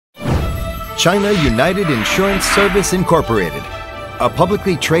China United Insurance Service Incorporated, a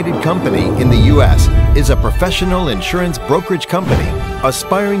publicly traded company in the U.S., is a professional insurance brokerage company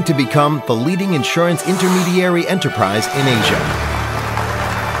aspiring to become the leading insurance intermediary enterprise in Asia.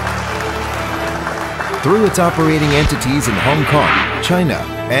 Through its operating entities in Hong Kong, China,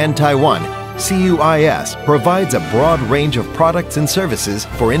 and Taiwan, CUIS provides a broad range of products and services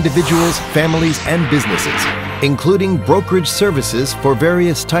for individuals, families, and businesses, including brokerage services for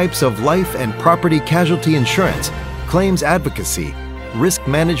various types of life and property casualty insurance, claims advocacy, risk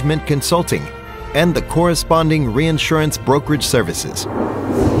management consulting, and the corresponding reinsurance brokerage services.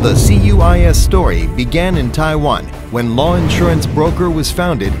 The CUIS story began in Taiwan when Law Insurance Broker was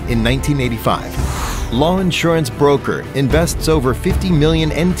founded in 1985. Law Insurance Broker invests over 50 million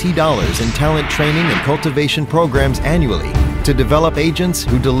NT dollars in talent training and cultivation programs annually to develop agents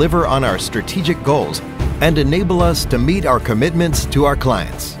who deliver on our strategic goals and enable us to meet our commitments to our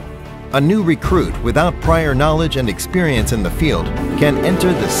clients. A new recruit without prior knowledge and experience in the field can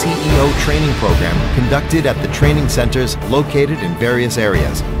enter the CEO training program conducted at the training centers located in various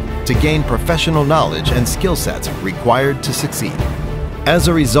areas to gain professional knowledge and skill sets required to succeed. As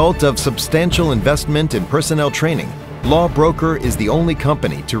a result of substantial investment in personnel training, Law Broker is the only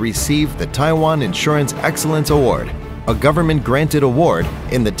company to receive the Taiwan Insurance Excellence Award, a government-granted award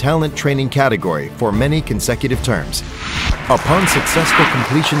in the talent training category for many consecutive terms. Upon successful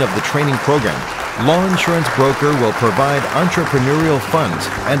completion of the training program, Law Insurance Broker will provide entrepreneurial funds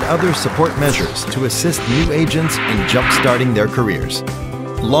and other support measures to assist new agents in jump-starting their careers.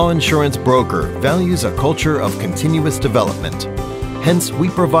 Law Insurance Broker values a culture of continuous development. Hence, we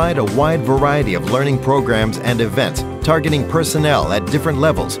provide a wide variety of learning programs and events targeting personnel at different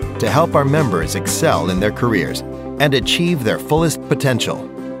levels to help our members excel in their careers and achieve their fullest potential.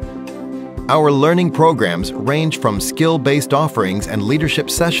 Our learning programs range from skill-based offerings and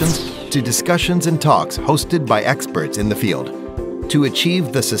leadership sessions to discussions and talks hosted by experts in the field. To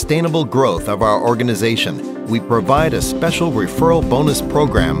achieve the sustainable growth of our organization, we provide a special referral bonus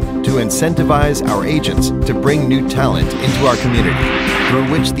program to incentivize our agents to bring new talent into our community, through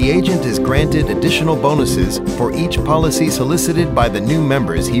which the agent is granted additional bonuses for each policy solicited by the new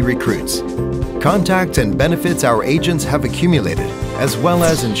members he recruits. Contacts and benefits our agents have accumulated, as well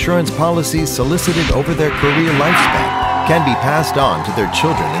as insurance policies solicited over their career lifespan, can be passed on to their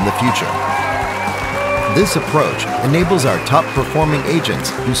children in the future. This approach enables our top-performing agents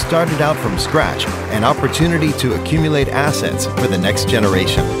who started out from scratch an opportunity to accumulate assets for the next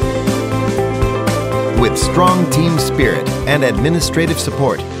generation. With strong team spirit and administrative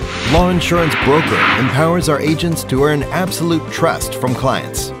support, Law Insurance Broker empowers our agents to earn absolute trust from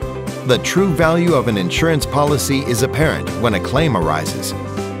clients. The true value of an insurance policy is apparent when a claim arises.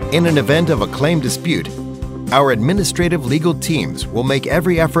 In an event of a claim dispute, our administrative legal teams will make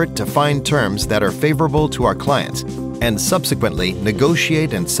every effort to find terms that are favorable to our clients and subsequently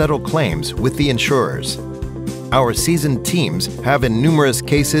negotiate and settle claims with the insurers. Our seasoned teams have in numerous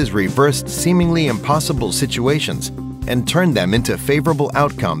cases reversed seemingly impossible situations and turned them into favorable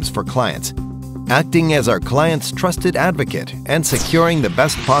outcomes for clients. Acting as our client's trusted advocate and securing the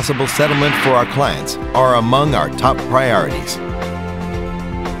best possible settlement for our clients are among our top priorities.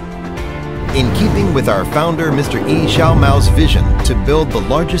 In keeping with our founder Mr. Yi Xiaomao's vision to build the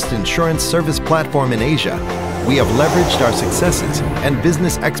largest insurance service platform in Asia, we have leveraged our successes and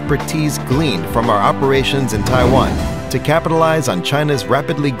business expertise gleaned from our operations in Taiwan to capitalize on China's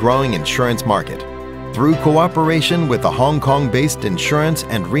rapidly growing insurance market. Through cooperation with a Hong Kong-based insurance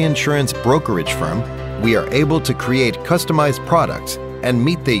and reinsurance brokerage firm, we are able to create customized products and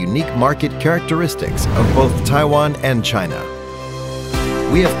meet the unique market characteristics of both Taiwan and China.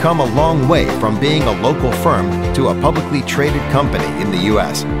 We have come a long way from being a local firm to a publicly traded company in the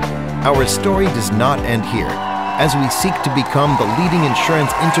U.S. Our story does not end here, as we seek to become the leading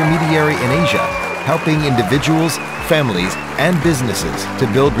insurance intermediary in Asia, helping individuals, families, and businesses to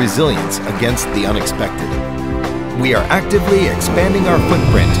build resilience against the unexpected. We are actively expanding our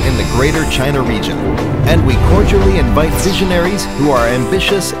footprint in the Greater China region, and we cordially invite visionaries who are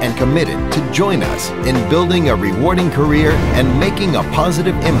ambitious and committed to join us in building a rewarding career and making a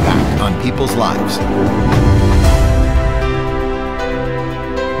positive impact on people's lives.